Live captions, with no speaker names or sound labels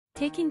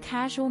Taking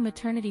casual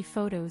maternity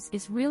photos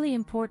is really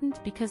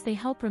important because they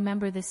help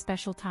remember this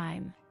special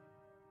time.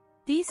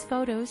 These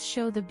photos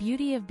show the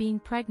beauty of being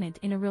pregnant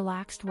in a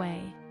relaxed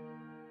way.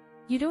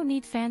 You don't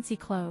need fancy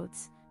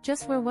clothes,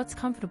 just wear what's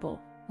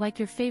comfortable, like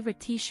your favorite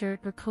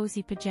t-shirt or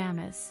cozy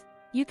pajamas.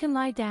 You can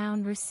lie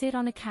down or sit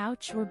on a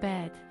couch or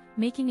bed,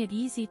 making it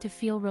easy to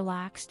feel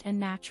relaxed and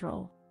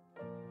natural.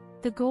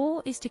 The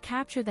goal is to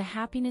capture the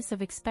happiness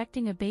of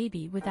expecting a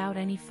baby without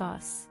any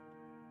fuss.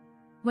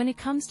 When it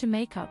comes to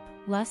makeup,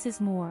 less is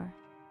more.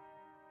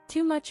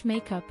 Too much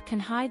makeup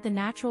can hide the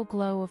natural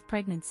glow of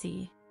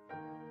pregnancy.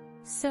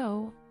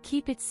 So,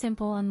 keep it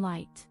simple and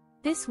light.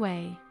 This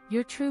way,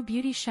 your true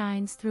beauty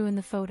shines through in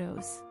the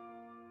photos.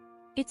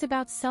 It's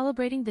about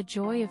celebrating the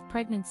joy of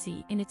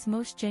pregnancy in its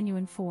most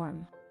genuine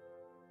form.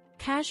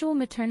 Casual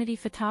maternity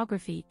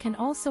photography can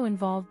also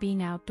involve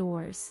being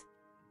outdoors.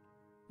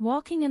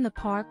 Walking in the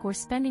park or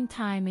spending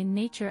time in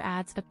nature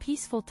adds a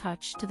peaceful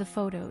touch to the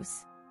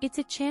photos. It's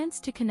a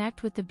chance to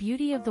connect with the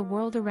beauty of the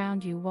world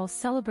around you while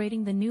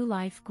celebrating the new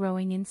life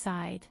growing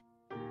inside.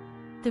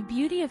 The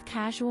beauty of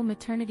casual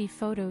maternity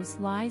photos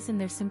lies in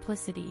their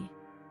simplicity.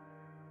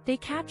 They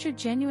capture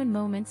genuine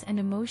moments and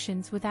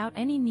emotions without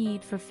any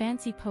need for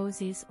fancy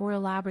poses or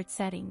elaborate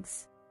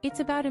settings. It's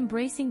about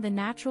embracing the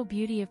natural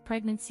beauty of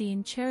pregnancy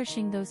and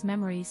cherishing those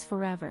memories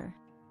forever.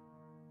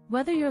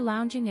 Whether you're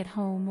lounging at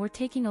home or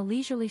taking a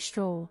leisurely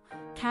stroll,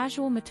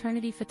 casual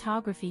maternity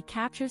photography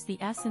captures the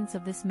essence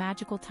of this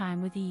magical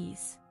time with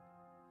ease.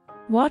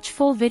 Watch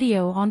full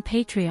video on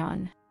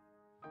Patreon.